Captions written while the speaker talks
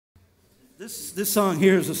This song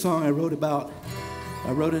here is a song I wrote about.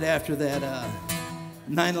 I wrote it after that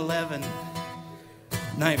 9/11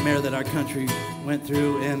 nightmare that our country went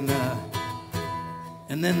through, and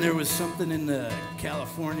then there was something in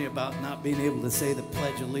California about not being able to say the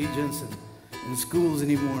Pledge of Allegiance in schools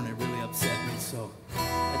anymore, and it really upset me. So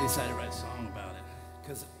I decided to write a song about it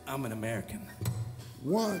because I'm an American.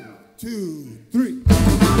 1, 2, 3.